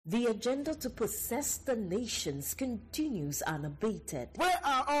The agenda to possess the nations continues unabated. Where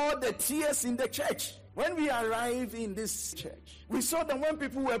are all the tears in the church? When we arrived in this church, we saw that when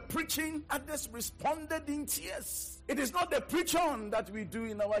people were preaching, others responded in tears. It is not the preach-on that we do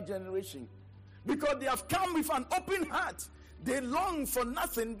in our generation, because they have come with an open heart. They long for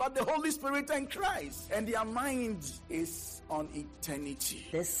nothing but the Holy Spirit and Christ, and their mind is on eternity.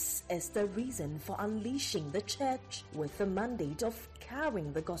 This is the reason for unleashing the church with the mandate of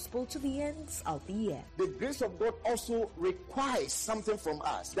carrying the gospel to the ends of the earth. The grace of God also requires something from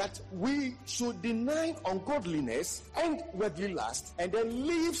us, that we should deny ungodliness and worldly lust, and then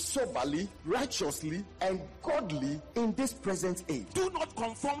live soberly, righteously, and godly in this present age. Do not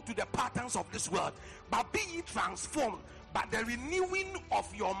conform to the patterns of this world, but be ye transformed by the renewing of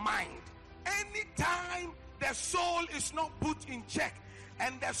your mind. Anytime the soul is not put in check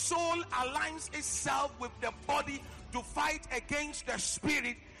and the soul aligns itself with the body to fight against the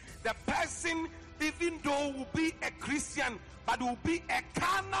spirit, the person, even though will be a Christian, but will be a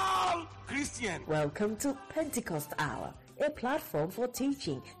carnal Christian. Welcome to Pentecost Hour, a platform for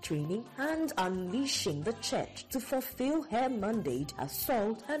teaching, training, and unleashing the church to fulfill her mandate as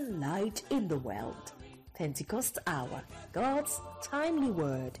salt and light in the world. Pentecost Hour, God's timely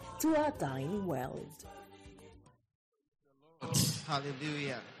word to our dying world.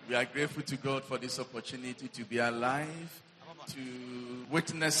 Hallelujah. We are grateful to God for this opportunity to be alive, to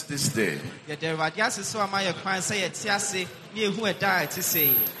witness this day.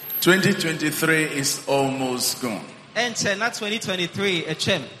 2023 is almost gone.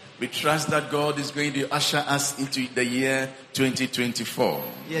 We trust that God is going to usher us into the year 2024.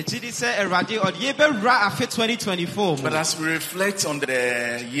 But as we reflect on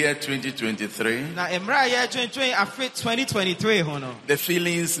the year 2023, the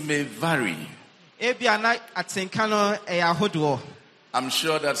feelings may vary. I'm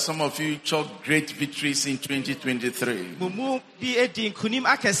sure that some of you chalked great victories in 2023.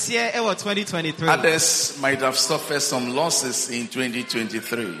 Others might have suffered some losses in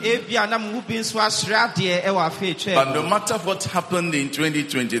 2023. But no matter what happened in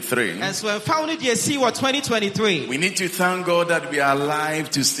 2023, we need to thank God that we are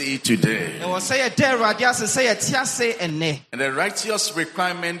alive to see it today. And the righteous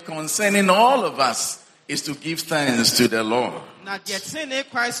requirement concerning all of us is to give thanks to the Lord.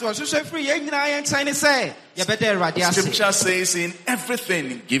 Scripture says, in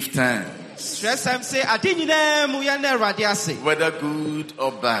everything give thanks, whether good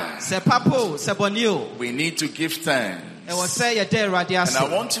or bad. We need to give thanks. And I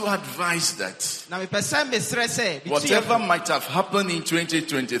want to advise that whatever might have happened in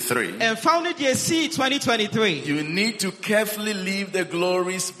 2023, you need to carefully leave the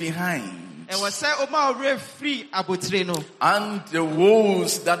glories behind. And the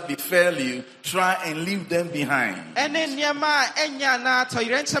woes that befell you, try and leave them behind. And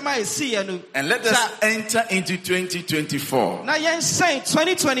let us enter into 2024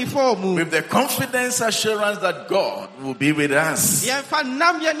 with the confidence assurance that God will be with us. You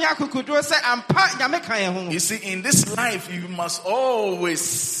see, in this life, you must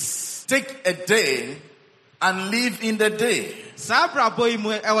always take a day and live in the day. The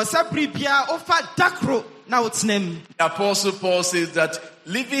Apostle Paul says that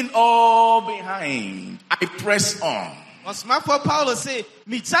leaving all behind, I press on. So we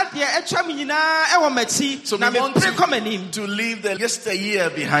want to leave the yesteryear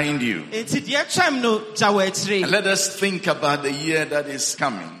behind you. And let us think about the year that is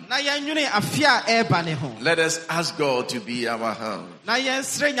coming. Let us ask God to be our help.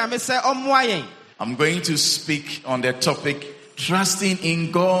 I'm going to speak on the topic, trusting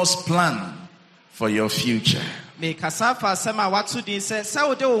in God's plan for your future. Trusting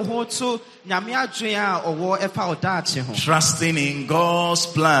in God's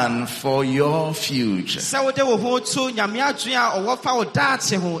plan for your future.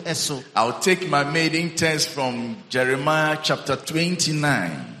 I'll take my maiden text from Jeremiah chapter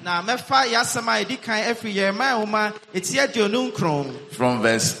 29. From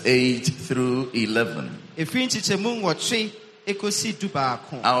verse 8 through 11.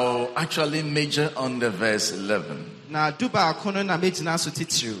 I'll actually major on the verse 11.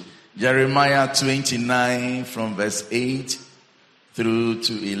 Jeremiah 29 from verse 8 through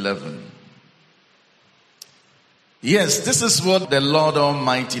to 11. Yes, this is what the Lord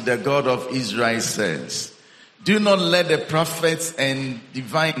Almighty, the God of Israel says. Do not let the prophets and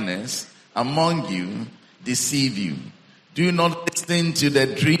diviners among you deceive you. Do not listen to the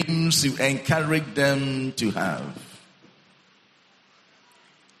dreams you encourage them to have.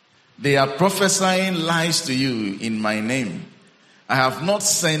 They are prophesying lies to you in my name, I have not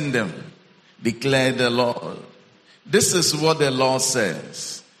sent them, declared the Lord. This is what the Lord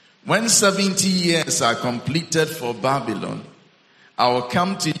says. When 70 years are completed for Babylon, I will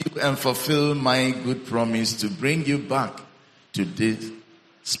come to you and fulfill my good promise to bring you back to this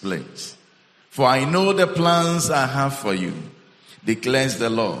place. For I know the plans I have for you, declares the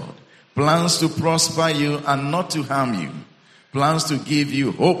Lord. Plans to prosper you and not to harm you. Plans to give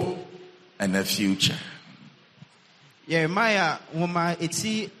you hope and a future. Jeremiah woma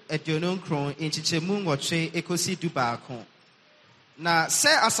eti aduonu nkron enchichemu nwɔtwe ekosi du baako. Na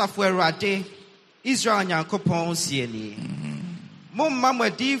sɛ asafo Awurade Israel Nyankopɔn sie ni. Momma mo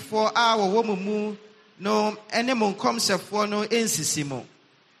adiyifoɔ a wɔwɔ mo mu no ɛne mo nkɔmhyɛfoɔ no ensisi mo.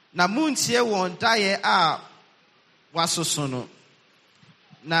 Na muntie wɔn daeɛ a wasoso no.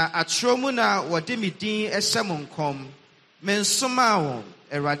 Na atwerɛ mu na wɔde me din ɛhyɛ mo nkɔm. Mensomaa wɔn,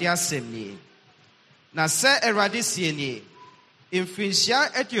 Awurade asɛm nie. Na sɛ Awurade sie nie,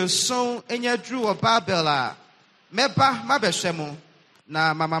 mfirinhyia aduoson enya duru wɔ Babel a, mɛba mabɛhwɛ mo,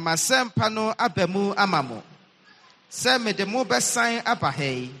 na mama m'asɛmpa no aba mu ama mo. Sɛ mede mo bɛsan aba ha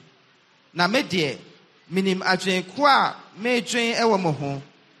yi, na me deɛ, minim adwenko a medwen ɛwɔ mo ho,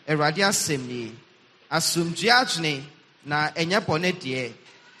 Awurade asɛm nie. Asomdwoe adwene na ɛnyɛ bɔne deɛ,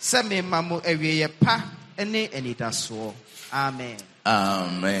 sɛ mema mo awieyɛ pa ne anidasoɔ. Amen.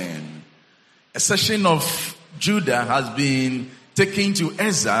 Amen. A section of Judah has been taken to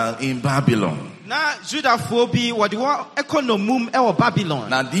exile in Babylon. Na Judahfoɔ bi wɔde wɔn ɛkɔ nnommum ɛwɔ Babylon.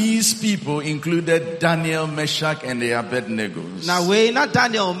 Now these people included Daniel, Meshach, and the Abednego. Na wei na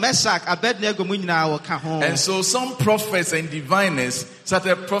Daniel, Meshach, Abednego mu nyinaa wɔka ho. And so some prophets and diviners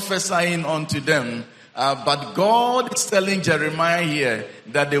started prophesying unto them. But God is telling Jeremiah here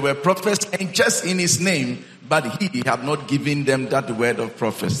that they were prophesying just in his name, but he had not given them that word of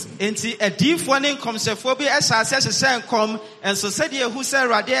prophecy. Enti adiyifoɔ ne nkɔmhyɛfoɔ bi ɛhyɛ ase hyehyɛ nkɔm, nso sɛdeɛ ehu sɛ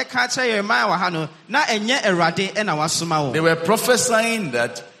Awurade ɛka kyerɛ Jeremiah wɔ ha no, na ɛnyɛ Awurade ɛna wasoma wɔn. They were prophesying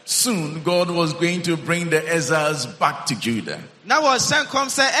that soon God was going to bring the exiles back to Judah. Na wɔhyɛ nkɔm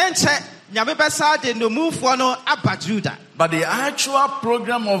sɛ ɛnkyɛ Nyame bɛsa de nnommumfoɔ no aba Judah. But the actual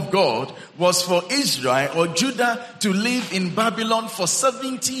program of God was for Israel or Judah to live in Babylon for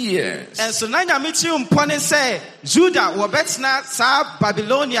 70 years. And so na Nyame ti mpɔ ne sɛ Judah wɔbɛtena saa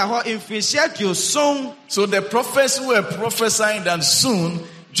Babylonia hɔ mfirinhyia aduoson. So the prophets who were prophesying that soon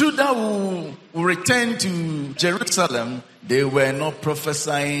Judah will return to Jerusalem, they were not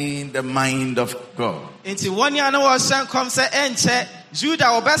prophesying the mind of God. Enti wɔn ya no wɔhyɛ nkɔm sɛ ɛnkyɛ Judah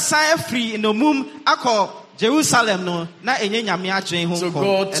wɔbɛsan afiri nnommum akɔ Jerusalem no na enye Nyame adwen ho. So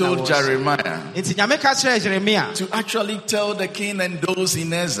God told Jeremiah Enti Nyame ka kyerɛ Jeremia to actually tell the king and those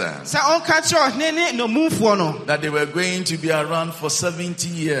in exile sɛ ɔnka kyerɛ ɔhene ne nnommumfoɔ no that they were going to be around for 70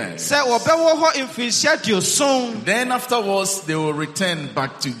 years. sɛ wɔbɛwɔ hɔ mfirinhyia aduoson. Then afterwards they will return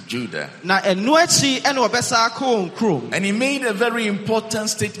back to Judah. Na ɛno akyi ɛna wɔbɛsa akɔ wɔn kurom. And he made a very important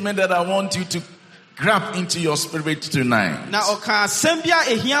statement that I want you to grab into your spirit tonight. Na ɔka asɛm bi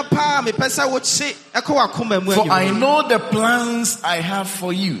a ehia paa mepɛ sɛ wokye ɛkɔ wakoma mu. For I know the plans I have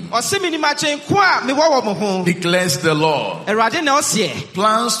for you, ɔse minim adwenko a mewɔ wɔ mo ho, declares the Lord. Awurade na ɔseɛ.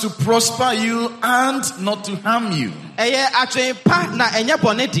 Plans to prosper you and not to harm you. Ɛyɛ adwen pa na ɛnyɛ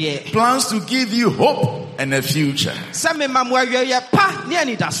bɔne deɛ. Plans to give you hope and a future. Sɛ mema mo awieyɛ pa ne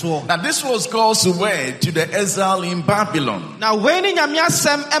anidasoɔ. Now this was God's word to the exile in Babylon Na wei ne Nyame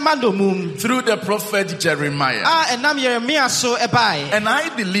asɛm ɛma nnommum through the prophet Jeremiah. a ɛnam Yeremia so ɛbaeɛ. And I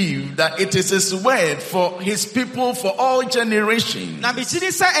believe that it is his word for his people for all generations Na megye di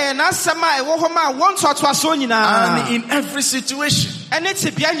sɛ ɛyɛ n'asɛm a ɛwɔ hɔ ma wɔn ntoatoasoɔ nyinaa. and in every situation. Ɛne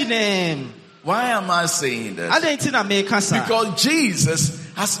tebea nyinaa mu. Why am I saying that? Adɛn nti na meka saa? Because Jesus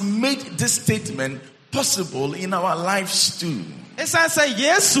has made this statement possible in our lives too. Ɛsiane sɛ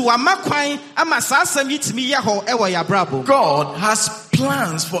Yesu wama kwan ama saa asɛm yi tumi yɛ hɔ ɛwɔ yɛ abrabɔ. God has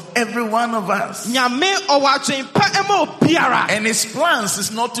plans for every one of us. Nyame ɔwɔ adwen pa ɛma obiara. And his plans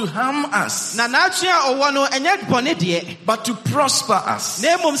is not to harm us, Na n'adwen a ɔwɔ no ɛnyɛ bɔne deɛ. but to prosper us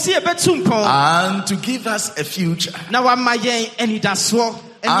Na mmom sɛ yɛbɛtu mpɔn. and to give us a future. Na wama yɛn anidasoɔ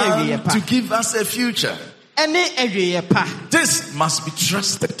ɛne awieyɛ And pa. to give us a future. Ɛne awieyɛ pa. This must be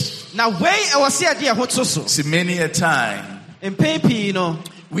trusted. Na wei ɛwɔ sɛ yɛde yɛn ho to so. See, many a time Mpɛn pii no,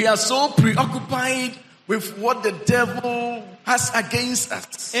 we are so preoccupied with what the devil has against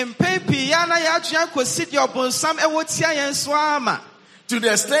us, mpɛn pii yɛn na yɛadwen akɔsi deɛ ɔbonsam ɛwɔ tia yɛn so ama. to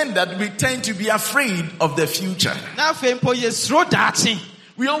the extent that we tend to be afraid of the future. Na afei mpo yɛsuro daakye.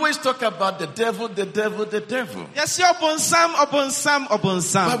 We always talk about the devil, the devil, the devil. Yes, obonsam.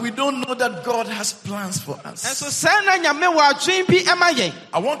 But we don't know that God has plans for us. And so I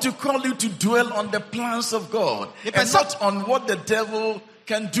I want to call you to dwell on the plans of God and not on what the devil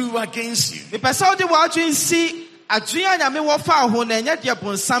can do against you. So that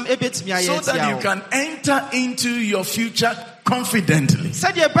you can enter into your future confidently.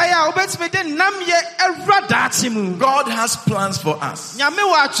 God has plans for us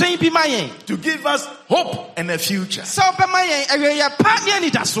to give us hope and a future. Now,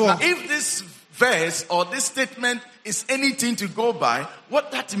 if this verse or this statement is anything to go by,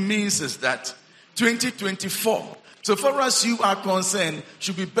 what that means is that 2024, so far as you are concerned,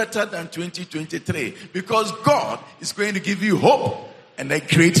 should be better than 2023, because God is going to give you hope and a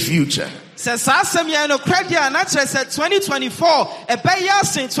great future. 2024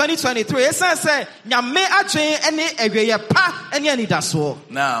 2023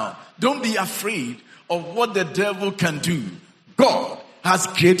 Now, don't be afraid of what the devil can do. God has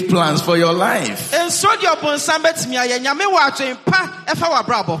great plans for your life.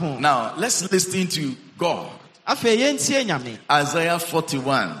 Now, let's listen to God. Isaiah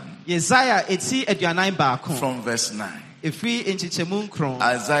 41 from verse 9.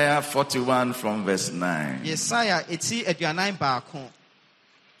 Isaiah 41 from verse 9.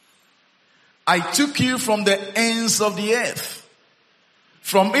 I took you from the ends of the earth.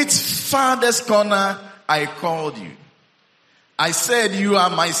 From its farthest corner I called you. I said, you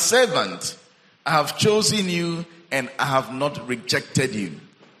are my servant. I have chosen you and I have not rejected you.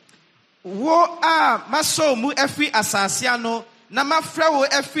 Wo a maso mu efri asasiano na mafra wo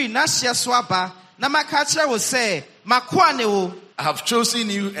efri na hye so aba na maka kire wo se makoa ne wo. I have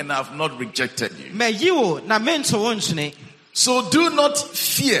chosen you and I have not rejected you. Mayi wo na mento wo nchene. So do not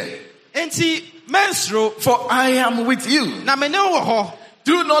fear. Enti mensro, for I am with you. Na me ne wo ho.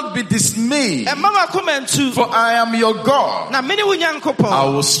 Do not be dismayed, E mama komentu, for I am your God. Na me ne wo Nyankopon. I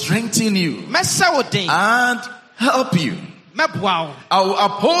will strengthen you Mesa wo den and help you. Meboa wo. I will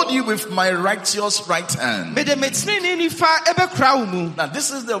uphold you with my righteous right hand. Me de metini ni nifa ebekra wo mu. Now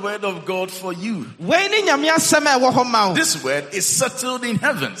this is the word of God for you. We ni Nyame asem e wo ho ma wo. This word is settled in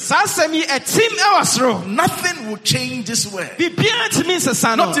heaven. Sa asem yi etim e wasro. Nothing will change this word. Bibia ntimi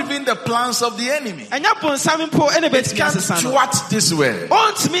nsesa no. Not even the plans of the enemy. Enya bonsam mpo ene betimi Can't nsesa no. thwart this word.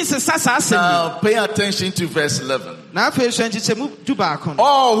 Ontimi nsesa sa asem. Now pay attention to verse 11.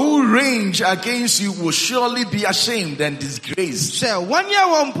 All who range against you will surely be ashamed and disgraced.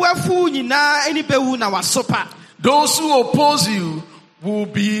 Those who oppose you will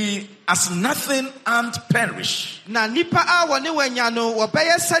be as nothing and perish.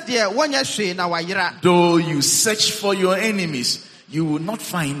 Though you search for your enemies, you will not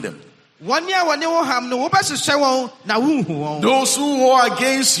find them. Those who war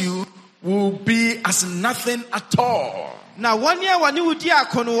against you will be as nothing at all. For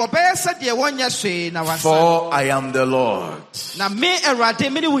I am the Lord,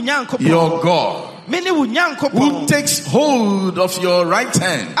 your God, who takes hold of your right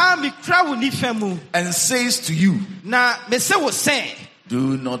hand and says to you,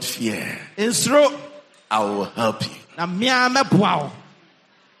 do not fear, I will help you.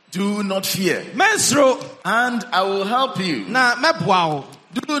 Do not fear, and I will help you.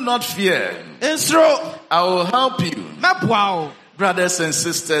 Do not fear, I will help you. Brothers and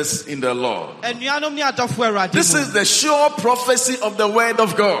sisters in the Lord, this is the sure prophecy of the word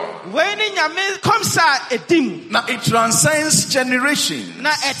of God. Now it transcends generation.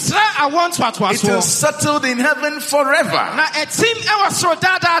 It is settled in heaven forever.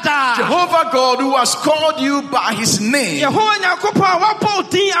 Jehovah God, who has called you by his name, will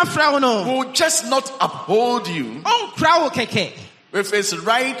just not uphold you with his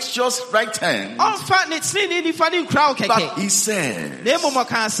righteous right hand. But he said,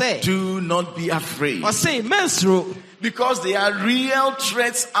 do not be afraid, because there are real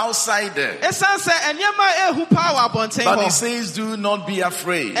threats outside there. But he says, do not be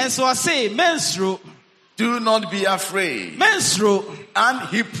afraid. Do not be afraid. And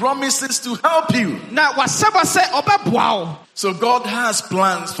he promises to help you. So God has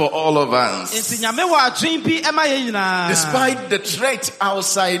plans for all of us. Despite the threat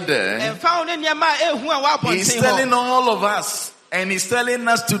outside there, he's telling all of us, and he's telling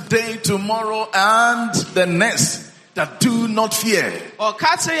us today, tomorrow, and the next, that do not fear.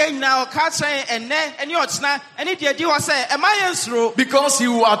 Because he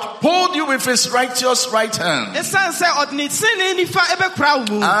will uphold you with his righteous right hand. And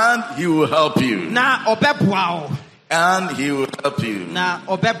he will help you. And he will help you.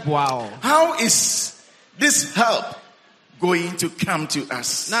 How is this help going to come to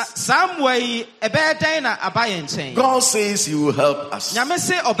us? Na samwa yi ebe dan na abaye nchen. God says he will help us. Nyame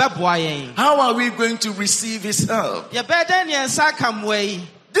se obeboa yen. How are we going to receive his help? Ye be dan yen sa kamwa yi.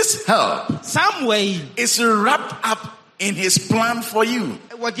 This help Samwa yi is wrapped up in his plan for you.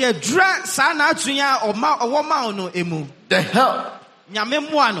 wo de dra sa na atunya owo ma no emu. The help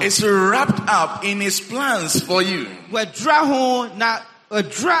Nyame moa no. is wrapped up in his plans for you. Wo dra ho na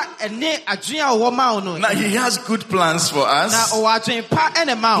odra ene atunya owo ma no. Now he has good plans for Na us. o atun pa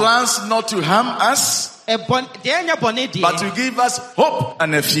ene ma. Plans not to harm us, E bon de enya bone de. but to give us hope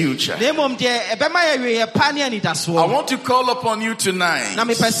and a future. Nemom de ebema ye we pa ne anidaso. I want to call upon you tonight Na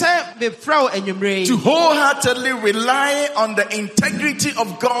me pese me frau enwumre. to wholeheartedly rely on the integrity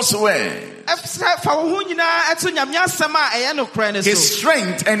of God's word, Fa wo ho nyina eto nyame asem a eye no kra ne his so.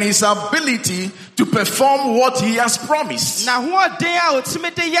 strength and his ability to perform what he has promised. Na ho den a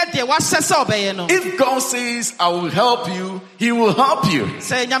otime de ye de wasese obeye no. If God says, I will help you, he will help you.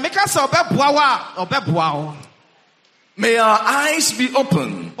 Se nyame ka se obeboa wa obeboa wo. May our eyes be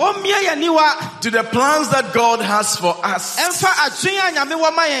open O mie ye niwa to the plans that God has for us, emfa adwen a nyame wo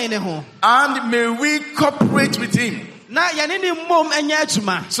ma yen ne ho. and may we cooperate with him Na ye ne ni mom enya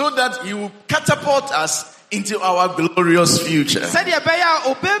adwuma. so that he will catapult us into our glorious future. Se de be ya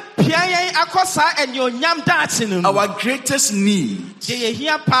obepia yen akosa enyonyam daate no. Our greatest need De ye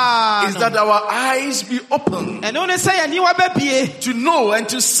hia pa. is that our eyes be open Eno ne se ye niwa bebie. to know and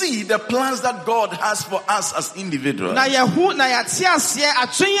to see the plans that God has for us as individuals, Na ye hu na ya te ase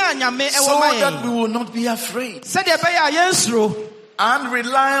adwen a nyame e so wo ma that we yen. will not be afraid Se de be ya yen suro. and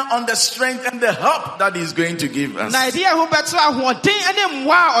rely on the strength and the help that he's going to give us. Na ide ye ho beto ahoden ene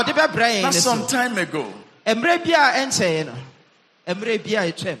mmoa a ode bebrɛ yen Now, ne so. some time ago, Emre bia enche no. Emre bia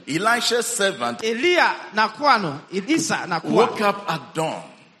etwem. Elisha's servant Elia nakoa no, Elisa nakoa. woke up at dawn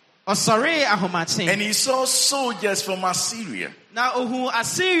Osore ahomachen. and he saw soldiers from Assyria Na ohu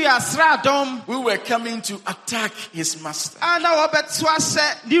Assyria sradom who were coming to attack his master. ana wobeto ase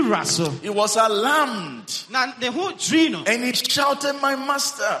ni wura so. He was alarmed Na ne ho dwi no. and he shouted, My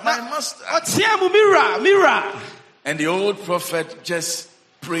master, my master. Otia mu mira. And the old prophet just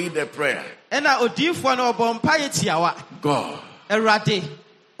prayed a prayer. Ena odifo na obɔ mpae tiawa. God, Erade.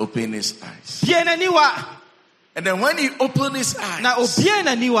 open his eyes. Bie na niwa. And then when he opened his Na eyes, obie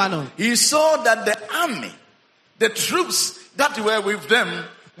na niwa no. he saw that the army, the troops that were with them,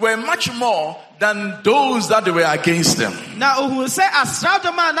 were much more than those that were against them. Na ohu se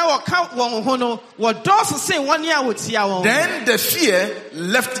asradom a na wɔka wɔn ho no, wɔdɔɔso sen wɔn a wɔtia wɔn. Then the fear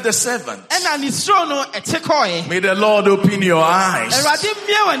left the servant. Ena ni suro no ɛte kɔɛ. May the Lord open your eyes Erade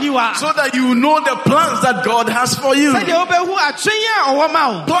mie wa niwa. so that you know the plans that God has for you. Sɛdeɛ wobɛhu atwen a ɔwɔ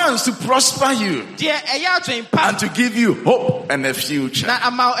ma wo. Plans to prosper you Deɛ ɛyɛ atwen pa. and to give you hope and a future. Na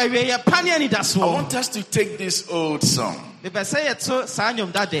ama awieyɛ pa ne I anidasoɔ. want us to take this old song. Mepɛ sɛ yɛto saa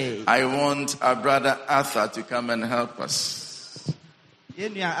nnwom dadae. I want our brother Arthur to come and help us.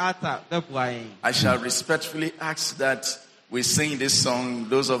 Yɛn nua Arthur bɛboa yɛn. I shall respectfully ask that we sing this song.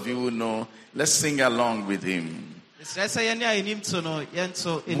 Those of you who know, let's sing along with him. Mesrɛ sɛ yɛne a yɛnim to no,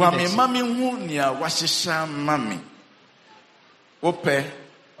 yɛnto ɛni Wame n'akyi. mami hu nia wahyehyɛ mami. Wope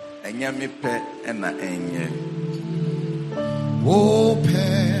enya me pe ena enye. Wope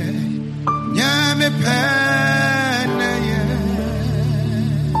nyame pene ye.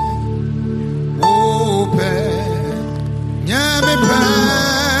 Wope nyame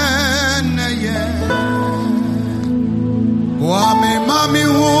pene ye. Wame mami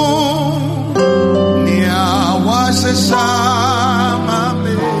hu nia wasesa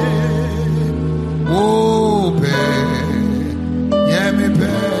mami. Wope nyame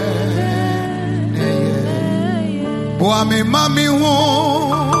pene ye. Wame mami hu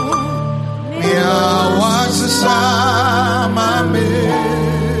nia wasesa mami.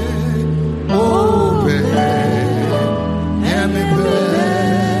 Wope nyame pene.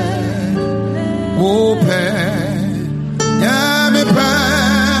 Wope nyame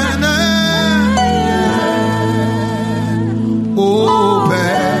pene ye. Wope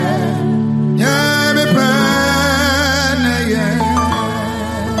nyame pene ye.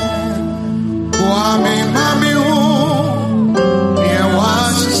 Wame mami hu nia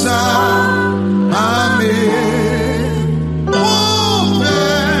wasesa mami. Wope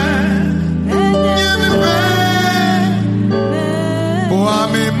nyame pene.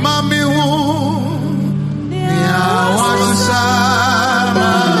 Wame mami hu nia wasesa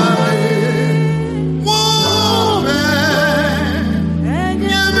mami. Wope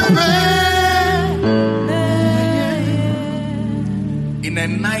nyame pene. In a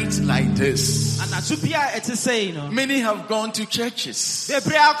night like this, Anadwo bi a ɛte sɛ yi no. many have gone to churches.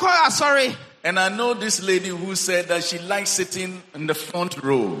 Bebree akɔ asɔre. And I know this lady who said that she likes sitting in the front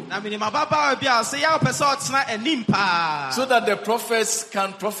row Na minim ababaawa bi a sɛ yɛ pɛ sɛ ɔtena anim paa. so that the prophets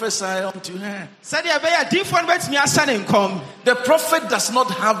can prophesy unto her. Sɛdeɛ ɛbɛyɛ adiifoɔ no bɛtumi ahyɛ ne nkɔm. The prophet does not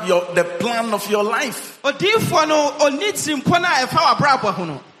have the plan of your life. Odiifoɔ no ɔnni tirimpo no a ɛfa w'abrabɔ ho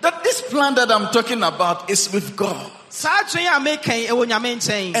no. That this plan that I'm talking about is with God. Saa adwene a meka yi ɛwɔ Nyame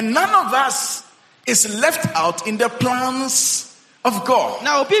nkyɛn. And none of us is left out in the plans of God.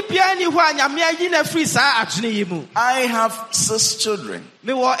 Na obi biara ni hɔ a Nyame ayi na firi saa adwene yi mu. I have 6 children.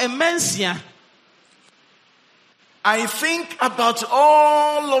 Mewɔ mma 6. I think about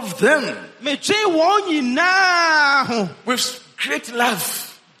all of them Medwen wɔn nyinaa ho. with great love.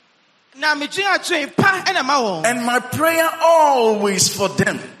 Na medwen adwen pa ɛna ma wɔn. And my prayer always for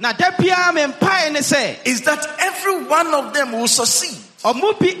them Na da biara me mpae ne sɛ is that every one of them will succeed.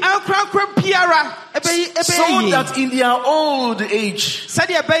 ɔmo bi ankorankora biara ɛbɛyɛ So yie. that in their old age,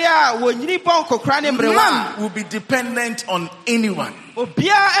 Sɛdeɛ ɛbɛyɛ a wɔnyini bɔ nkokora ne mmerewa. none will be dependent on anyone.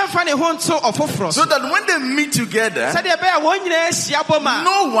 Obiara ɛmfa ne ho nto ɔfoforɔ So so. that when they meet together, Sɛdeɛ ɛbɛyɛ a wɔn nyinaa ahyia bɔ ma.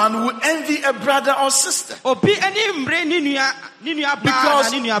 no one will envy a brother or sister. Obi ani mmere ne nua baa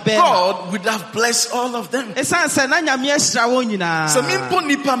Because na ne nua bɛrima. God would have blessed all of them. Ɛsiane sɛ na Nyame ahyira wɔn So nyinaa. mimpo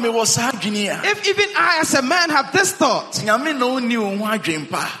nipa me was adwene a. If even I as a man have this thought, Nyame no ni wo ho adwen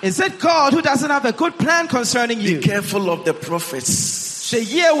pa. is it God who doesn't have a good plan concerning Be you? careful of the prophets. Hwɛ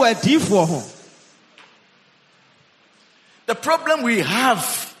yie wɔ adiifoɔ ho. The problem we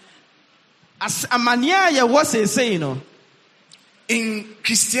have Amanneɛ a yɛwɔ seesei no, in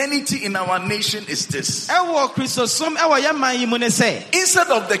Christianity in our nation is this. ɛwɔ Kristosom ɛwɔ yɛn man yi mu ne sɛ, Instead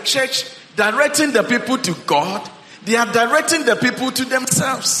of the church directing the people to God, they are directing the people to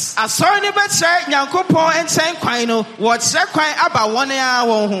themselves. asɔre ne bɛkyerɛ Nyankopɔn nkyɛn kwan no, wɔkyerɛ kwan aba wɔn ara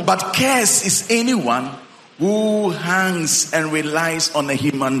wɔn ho. But cursed is anyone who hangs and relies on a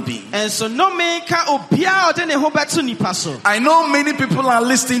human being. Ɛnso nnome ka obiara a ɔde ne ho bɛto nipa so. I know many people are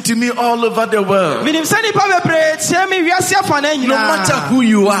listening to me all over the world. Minim sɛ nipa bebree tie me wiase afanan No matter nyinaa. who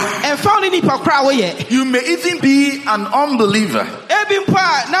you are, Ɛmfa wo ne nipa kora a woyɛ. you may even be an unbeliever, Ebi mpo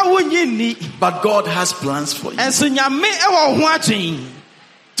a na wonnyi nni. but God has plans for you Ɛnso Nyame ɛwɔ wo ho adwen.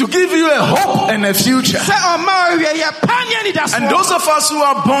 to give you a hope and a future. Sɛ ɔma ɔwieyɛ pa ne anidasoɔ. And those of us who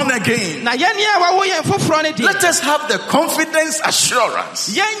are born again, Na yɛne a wɔwɔ yɛn foforɔ no deɛ, let us have the confidence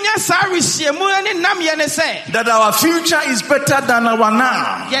assurance yɛnyɛ saa rehyiamu ne nnamyɛ ne sɛ, that our future is better than our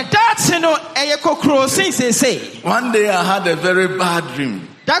now. yɛdaate no ɛyɛ kokoro sen seesei. One day I had a very bad dream.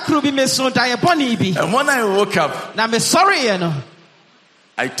 Da koro bi meso da yɛbɔne bi. And when I woke up, Na mesɔreeɛ no,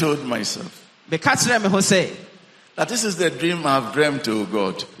 I told myself meka kyerɛ me ho sɛ, that this is the dream I've dreamt, oh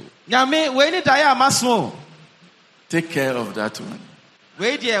God. Nyame, wei ne daeɛ a maso o. Take care of that one.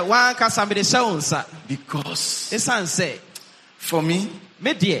 Wei deɛ woankasa mede hyɛ wo nsa. Because Ɛsiane sɛ, for me,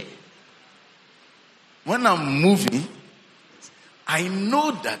 me deɛ, when I'm moving, I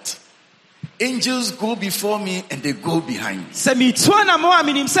know that angels go before me and they go behind me. sɛ metua na mo a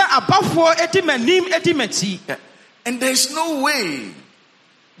menim sɛ abɔfoɔ adi m'anim adi m'akyi. Yeah. And there's no way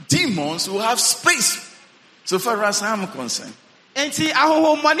demons will have space so far as I'm concerned. Enti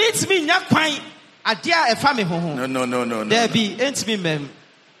ahohommɔne ntumi nya kwan adeɛ a ɛfa me ho ho. No. Dabi, ntumi mmam.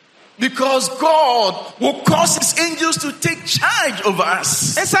 Because God will cause his angels to take charge over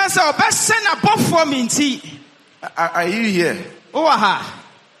us. Ɛsiane sɛ ɔbɛhyɛ n'abɔfoɔ me nti, Are you here? wowɔ ha.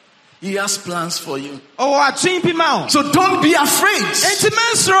 He has plans for you. Ɔwɔ adwen bi ma wo. So don't be afraid. Enti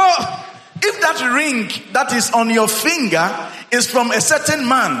mensuro. If that ring that is on your finger is from a certain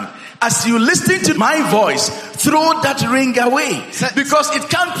man, as you listen to my voice, throw that ring away. Because it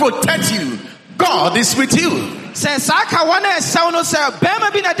can't protect you. God is with you. Sɛ saa ka wɔn a ɛhyɛ wo no sɛ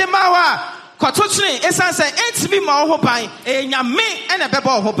bɛrima bi na de ma wo a, kɔto kyene. Ɛsiane sɛ ɛntumi ma wo ho ban. Ɛyɛ Nyame ɛna ɛbɛbɔ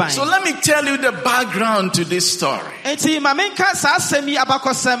wo ho ban. So let me tell you the background to this story. Enti ma menka saa asɛm yi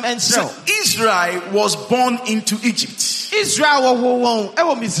abakɔsɛm ɛnkyerɛ So wo. Israel was born into Egypt. Israel wɔwɔ wɔn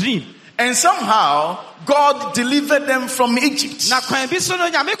ɛwɔ Misraim. And somehow God delivered them from Egypt. Na kwan bi so no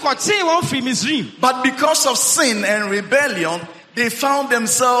Nyame kɔtee wɔn firi Misraim. But because of sin and rebellion, they found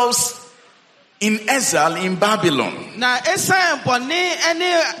themselves in exile in Babylon. Na ɛsiane bɔne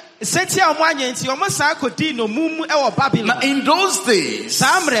ɛne sɛti a wɔn anyɛ nti wɔn saa kɔdii nnommum ɛwɔ Now Babylon. in those days,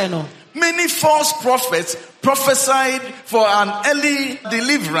 Saa mmerɛ no, many false prophets prophesied for an early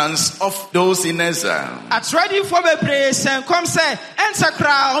deliverance of those in exile. atwerɛdifoɔ bebree hyɛ nkɔm sɛ ɛnkyɛ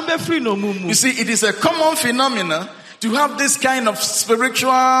koraa wɔn bɛfiri nnommum mu. You see, it is a common phenomenon to have this kind of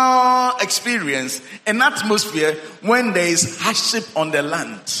spiritual experience and atmosphere when there is hardship on the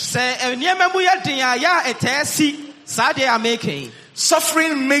land. Sɛ nneɛma mu yɛ den a yɛ a ɛtɛɛ si saa deɛ a meka yi.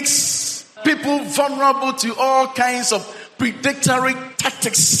 Suffering makes people vulnerable to all kinds of predatory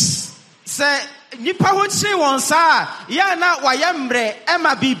tactics. sɛ nipa ho kyerɛ wɔn saa yɛ na wɔayɛ mmerɛ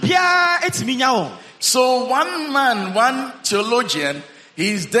ɛma biribiara etumi nya wɔn. So one man, one theologian,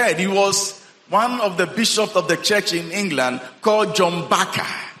 he is dead. He was one of the bishops of the church in England called John Barker.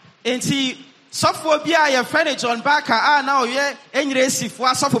 Enti sɔfo bi a yɛfrɛ no John Barker a na ɔyɛ enyire esifo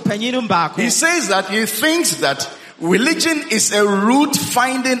asɔfo panyin no baako. He says that he thinks that religion is a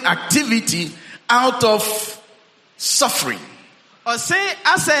root-finding activity out of suffering. Ɔse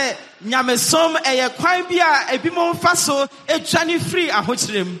asɛ nyamesom ɛyɛ kwan bi a ebi mo mfa so edwane firi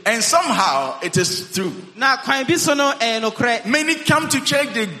ahokyerɛ mu. And somehow it is true. Na kwan bi so no ɛyɛ nokorɛ. Many come to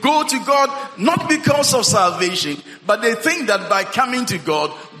church, they go to God not because of salvation, but they think that by coming to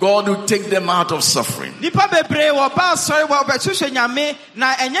God, God will take them out of suffering. Nipa bebree wɔ ba asɔre wɔ bɛhwehwɛ nyame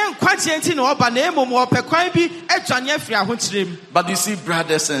na ɛnyɛ nkwagye nti na ɔba na emom wɔpɛ kwan bi edwane afiri ahokyerɛ mu. But you see,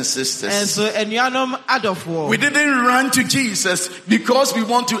 brothers and sisters, Ɛnso anuanom adɔfoɔ. we didn't run to Jesus because we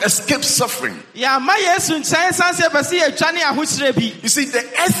want to escape suffering. Yɛama Yesu nkyɛn san sɛ yɛpɛ sɛ yɛdwane ahokyerɛ bi. You see, the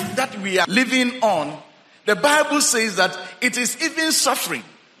earth that we are living on, the Bible says that it is even suffering.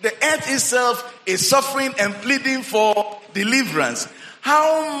 The earth itself is suffering and pleading for deliverance.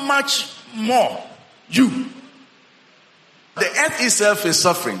 How much more you? The earth itself is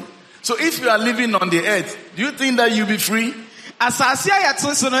suffering. So if you are living on the earth, do you think that you'll be free? Asase a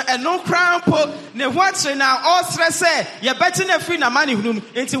yɛte so no ɛno koraa mpo ne ho akyere na ɔsrɛ sɛ yɛbɛgye no afiri n'amane hunu mu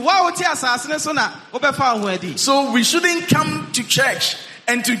enti wo a wote asase no so na wobɛfa wo ho adi. So we shouldn't come to church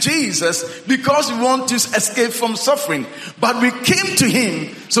and to Jesus because we want to escape from suffering, but we came to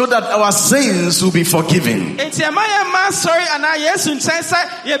him so that our sins will be forgiven. Enti ɛma yɛmma asɔre anaa Yesu nkyɛn sɛ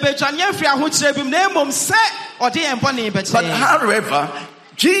yɛbɛdwane afiri ahokyerɛ bi mu na mmom sɛ ɔde yɛn bɔne bɛkyɛ But yɛn. however,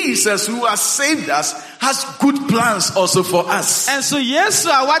 Jesus, who has saved us, has good plans also for us. Ɛnso Yesu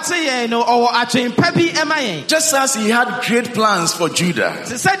a wate yɛn no ɔwɔ adwempa bi ɛma yɛn. Just as he had great plans for Judah.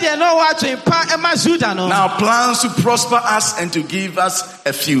 Te sɛ deɛ na ɔwɔ adwempa ɛma Juda no. Now plans to prosper us and to give us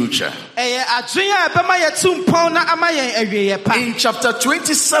a future. Ɛyɛ adwene a ɛbɛma yɛtu mpɔn na ama yɛn awieeɛ pa. In chapter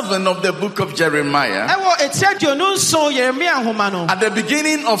 27 of the book of Jeremiah, Ɛwɔ eti aduonu nson Yeremia nhoma no. at the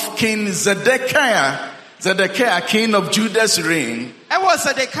beginning of King Zedekiah, king of Judah's reign, Ɛwɔ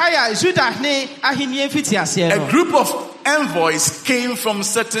Zedekiah Juda ne ahenni mfiti aseɛ a no. group of envoys came from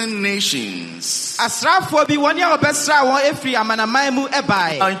certain nations Asraafoɔ bi wɔn a wɔbɛsra wɔn efiri amanaman mu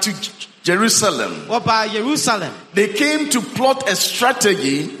ɛbae. into Jerusalem. Wɔba Jerusalem. They came to plot a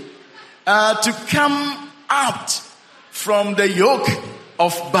strategy to come out from the yoke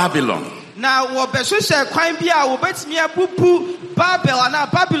of Babylon. Na wɔbɛhwehwɛ kwan bi a wɔbɛtumi abubu Babel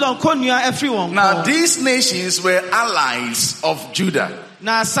anaa Babylon kɔnnua afiri wɔn Now kɔn. these nations were allies of Judah.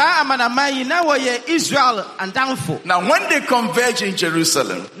 Na saa amanaman yi na wɔyɛ Israel andamfo. Now when they converged in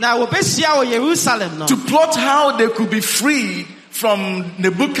Jerusalem Na wɔbɛhyia wɔ Jerusalem no. to plot how they could be freed from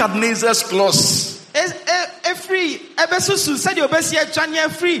Nebuchadnezzar's claws, Efiri ɛbɛsusu sɛdeɛ wɔbɛsi adwane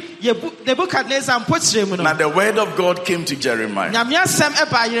afiri Nebukadnezar mpɔkyerɛ mu now no. the word of God came to Jeremiah. Nyame asɛm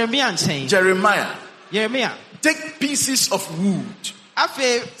ɛbaa Yeremia nkyɛn. Jeremiah, Yeremia. take pieces of wood,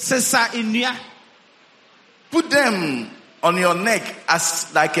 Afei sesa nnua. put them on your neck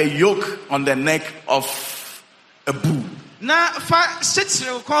as like a yoke on the neck of a bull. Na fa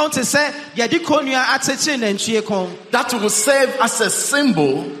hyekyere kɔn te sɛ yɛde kɔnnua akyekyere nantwie kɔn. That will serve as a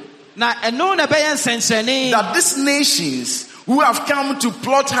symbol Na ɛno na ɛbɛyɛ nsɛnkyerɛnne. that these nations who have come to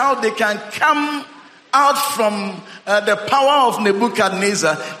plot how they can come out from the power of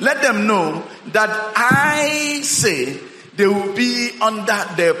Nebuchadnezzar, let them know that I say they will be under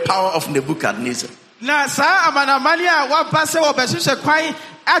the power of Nebuchadnezzar. Na saa amanamani a waba sɛ wɔbɛhyehyɛ kwan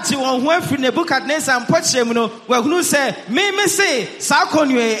agye wɔn ho afiri Nebukadnezar mpɔkyerɛ mu no wɔahunu sɛ me se saa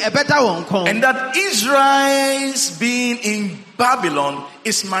kɔnnua yi ɛbɛda wɔn kɔn. And that Israel's being in Babylon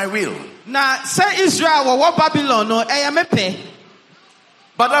is my will. Na sɛ Israel wɔwɔ Babylon no ɛyɛ me pɛ.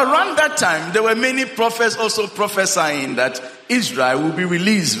 But around that time, there were many prophets also prophesying that Israel will be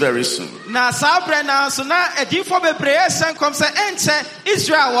released very soon. Na saa berɛ na so na adiifoɔ bebree ɛhyɛ nkɔm sɛ ɛnkyɛ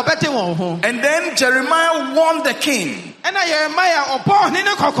Israel wɔbɛde wɔn ho. And then Jeremiah warned the king Ɛna Yeremia ɔbɔ ɔhene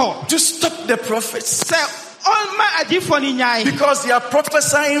ne kɔkɔ to stop the prophets sɛ ɔmma adiifoɔ no nyae. because they are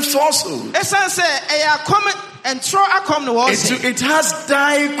prophesying falsehood. Ɛsiane sɛ ɛyɛ akɔm ɛntorɔ akɔm na wɔhyɛ. It has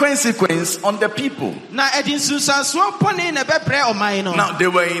dire consequence on the people. Na ɛde nsunsuansoɔ bɔne na ɛbɛbrɛ ɔman no. Now they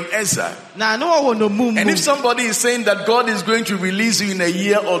were in exile. Na ne wɔwɔ nomum And mu. if somebody is saying that God is going to release you in a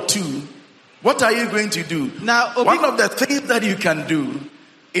year or two, what are you going to do? Now, one of the things that you can do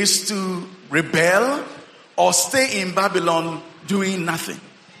is to rebel or stay in Babylon doing nothing.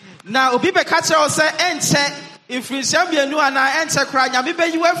 Na obi bɛka kyerɛ wo sɛ ɛnkyɛ mfirinhyia mmienu anaa ɛnkyɛ koraa Nyame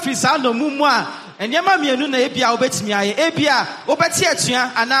bɛyi wo afiri saa nomum mu a Nneɛma mmienu na ebia wobɛtumi ayɛ. Ebia wobɛte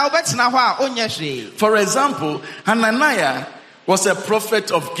atua anaa wobɛtena hɔ a onyɛ hwee. For example, Hananiah was a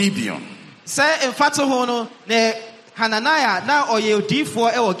prophet of Gibeon. Sɛ mfato ho no na Hananiah na ɔyɛ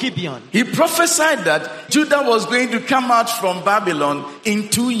odiifoɔ ɛwɔ Gibeon. He prophesied that Judah was going to come out from Babylon in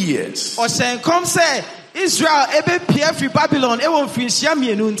 2 years. Ɔhyɛ nkɔm sɛ Israel ebepie firi Babylon ɛwɔ mfirinhyia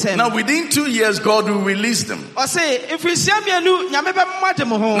mmienu ntɛm. Now within 2 years, God will release them. Ɔsɛ mfirinhyia mmienu nyame bɛma de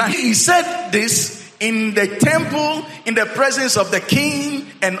mo ho. Now he said this in the temple, in the presence of the king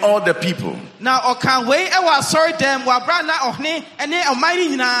and all the people. Na ɔka wei ɛwɔ asɔredan wɔ abra na ɔhene ɛne ɔman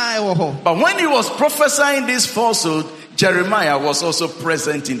ne nyinaa ɛwɔ hɔ. But when he was prophesying this falsehood, Jeremiah was also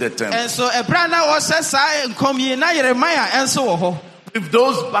present in the temple. Ɛnso ɛbra na ɔhyɛ saa nkɔm yi na Yeremia ɛnso wɔ hɔ. With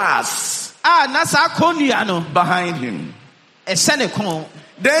those bars Na saa kɔnnua no behind him. ɛhyɛ ne kɔn.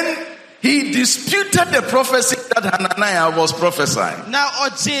 Then he disputed the prophecy that Hananiah was prophesying. Na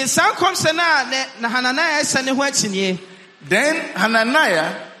ɔgye saa nkɔmhyɛ na Hananiah ɛhyɛ ne ho akyinnye. Then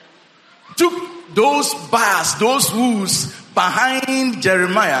Hananiah took those bars, those woos behind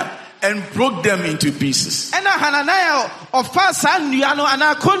Jeremiah and broke them into pieces. Ɛna Hananiah ɔfa saa nnua no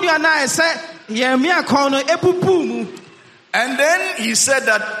anaa kɔnnua no a ɛsɛ Yeremia kɔn no ebubu mu. And then he said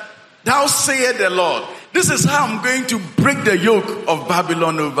that, thou sayest the Lord, this is how I'm going to break the yoke of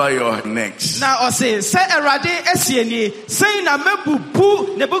Babylon over your necks. Na ɔse sɛ Awurade asie nie sɛn na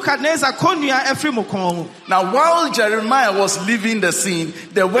mɛbubu Nebukadnezar kɔnnua afiri mo kɔn ho. Now while Jeremiah was leaving the scene,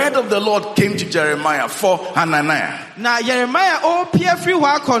 the word of the Lord came to Jeremiah for Hananiah. Na Yeremia ɔpie afiri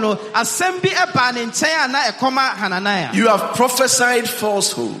hɔ akɔ no asɛm bi ɛbaa ne nkyɛn a na ɛkɔma Hananiah. You have prophesied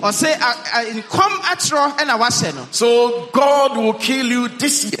falsehood. Ɔse nkɔm akyerɛ ɛna wahyɛ no. So God will kill you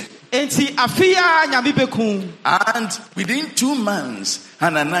this year. Enti afia nyame bekum. And within 2 months,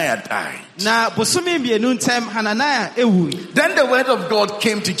 Hananiah died. Na bosome mmienu ntɛm Hananiah ewui. Then the word of God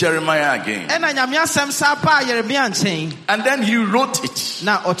came to Jeremiah again. Ɛna nyame asɛm saa baa Yeremia nkyɛn. And then he wrote it.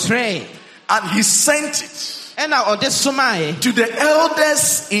 Na ɔtrɛ. And he sent it Ɛna ɔde somae. to the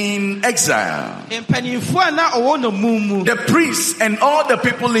elders in exile, Mpanimfoɔ a na ɔwɔ no mumu. the priests and all the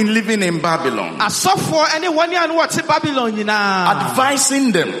people living in Babylon, Asɔfoɔ ɛne wɔn a no wɔte Babylon nyinaa.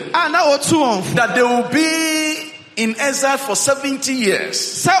 advising them A na ɔtu wɔn fo. that they will be in exile for 70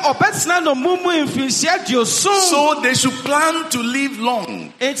 years. Sɛ ɔbɛtena no mumu mfirinhyia aduoson. So they should plan to live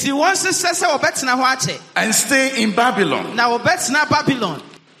long Enti wɔn hyehyɛ sɛ ɔbɛtena hɔ akyɛ. and stay in Babylon. Na ɔbɛtena Babylon.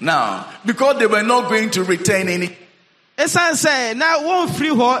 Now, because they were not going to retain any, Ɛsan sɛ na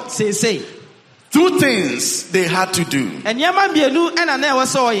wɔmfiri hɔ seesei. 2 things they had to do. Nneɛma mmienu ɛna na ɛwɔ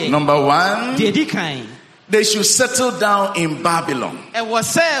sɛ ɔyɛ. Number 1, Deɛ di kan. they should settle down in Babylon. Ɛwɔ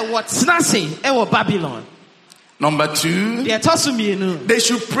sɛ wɔtena ase ɛwɔ Babylon. Number 2, Deɛ ɛtɔ so mmienu. they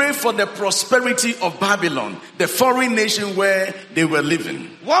should pray for the prosperity of Babylon, the foreign nation where they were living.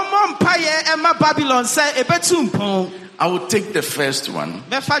 Wɔn mmɔ mpaeɛ ɛma Babylon sɛ ɛbɛtu mpɔn. I will take the first one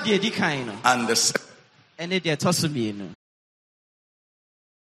Bɛfa deɛ di kan no. and the second. Ɛne deɛ ɛtɔ so mmienu.